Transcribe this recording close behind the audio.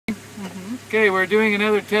Okay, we're doing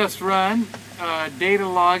another test run, data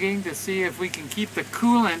logging to see if we can keep the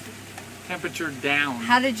coolant temperature down.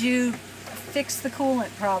 How did you fix the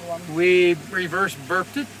coolant problem? We reverse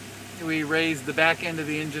burped it. We raised the back end of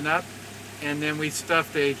the engine up, and then we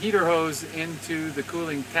stuffed a heater hose into the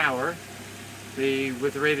cooling tower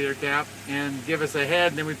with the radiator cap and give us a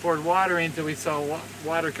head, and then we poured water in until we saw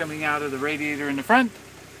water coming out of the radiator in the front.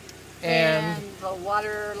 And the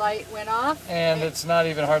water light went off? And it's not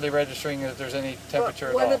even hardly registering if there's any temperature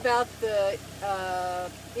at all. What about the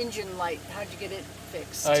engine light? How'd you get it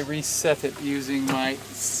fixed? I reset it using my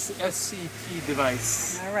SCT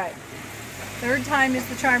device. All right. Third time is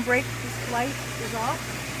the charm brake light is off?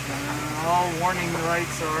 All warning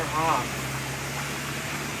lights are off.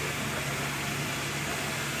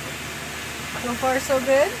 So far so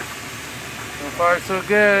good? So far so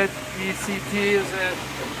good. ECT is at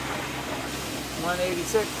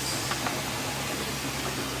 186.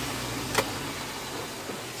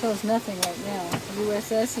 Shows nothing right now.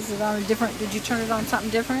 USS, is it on a different, did you turn it on something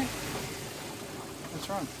different? What's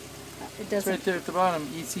wrong? It It's doesn't. right there at the bottom,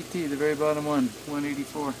 ECT, the very bottom one,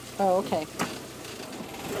 184. Oh, okay.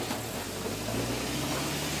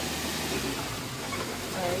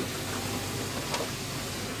 Sorry.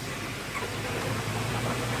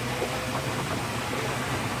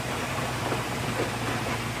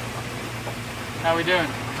 How we doing?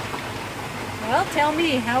 Well, tell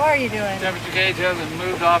me, how are you doing? Temperature gauge hasn't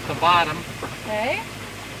moved off the bottom. Okay.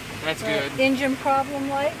 That's good. Engine problem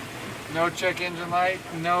light? No check engine light,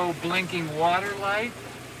 no blinking water light.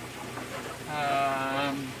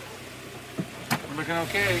 We're looking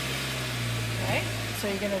okay. Okay. So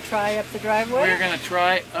you're going to try up the driveway? We're going to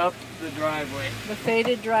try up the driveway. The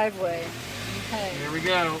faded driveway. Okay. Here we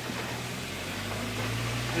go.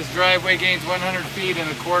 This driveway gains 100 feet in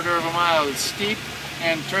a quarter of a mile. It's steep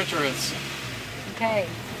and treacherous. Okay.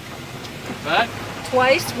 But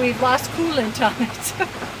twice we've lost coolant on it.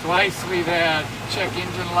 Twice we've had check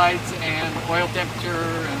engine lights and oil temperature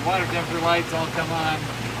and water temperature lights all come on.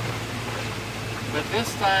 But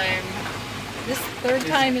this time, this third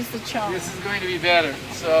time is the charm. This is going to be better.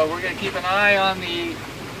 So we're going to keep an eye on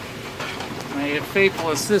my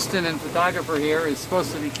faithful assistant and photographer here is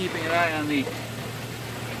supposed to be keeping an eye on the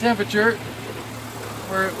temperature.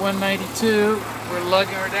 We're at 192. We're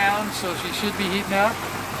lugging her down, so she should be heating up.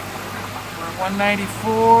 We're at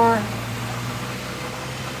 194,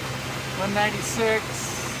 196.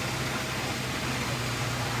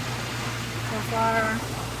 So far,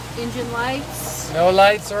 engine lights. No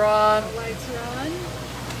lights are on. No lights are on.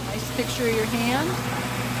 Nice picture of your hand.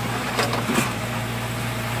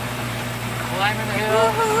 Climbing the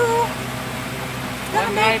hill. Woohoo!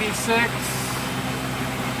 196.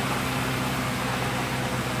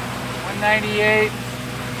 198.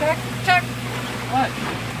 Check, check. What?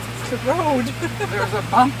 It's the road. There's a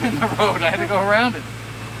bump in the road. I had to go around it.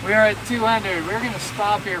 We are at 200. We're going to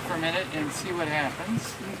stop here for a minute and see what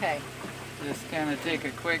happens. Okay. Just kind of take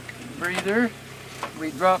a quick breather.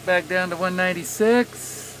 We drop back down to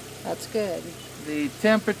 196. That's good. The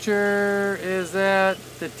temperature is at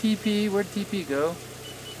the TP. Where'd TP go?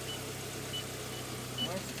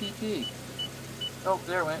 Where's TP? Oh,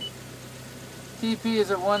 there it went. TP is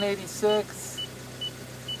at 186.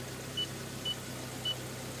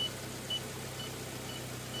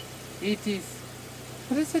 ET,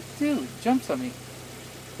 what does it do? It jumps on me.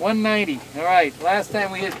 190. All right, last time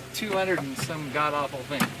we hit 200 and some god-awful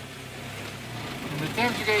thing. And the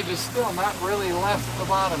temperature gauge is still not really left the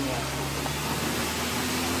bottom yet.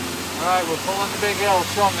 All right, we're pulling the big hill.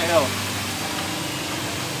 Show them the hill.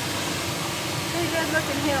 Pretty good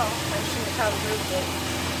looking hill. I should have probably moved it.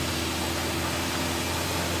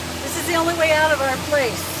 This is the only way out of our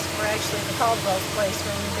place. We're actually in the Caldwell's place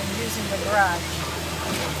where we've been using the garage.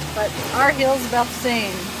 But our hill's about the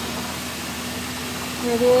same.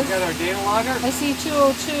 Here it is. We got our data logger. I see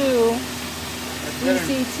 202.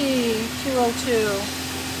 ECT 202.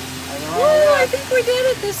 Woo! I think we did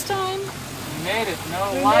it this time. We made it.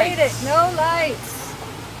 No we lights. made it. No lights.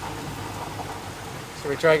 So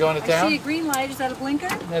we try going to town? I see a green light. Is that a blinker?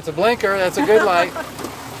 That's a blinker. That's a good light.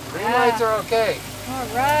 Green lights are okay. All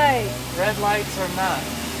right. Red lights are not.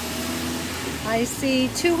 I see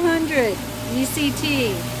 200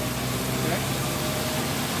 ECT. Okay.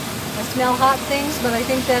 I smell hot things, but I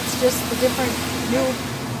think that's just the different new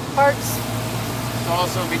parts. It's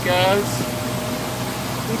also because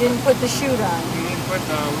we didn't put the chute on. We didn't put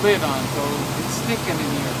the lid on, so it's sticking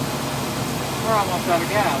in here. We're almost out of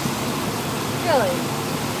gas. Really?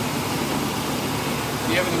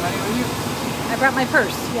 Do you have any money with you? I brought my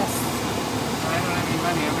purse, yes. All I don't have any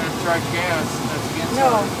money. I'm going to charge gas. That's against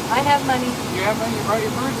No, our... I have money. You have money? You brought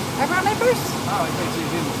your purse? I brought my purse. Oh, I thought you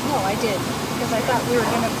didn't. No, I did. Because I thought we were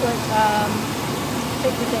going to put,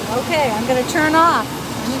 take the thing. Okay, I'm going to turn off.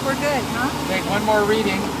 I think we're good, huh? Take one more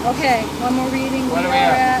reading. Okay, one more reading. What We are we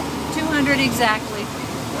are at 200 exactly.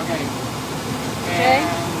 Okay. Okay.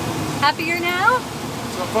 And Happier now?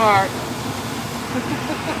 so far.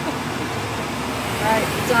 All right,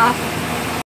 it's off.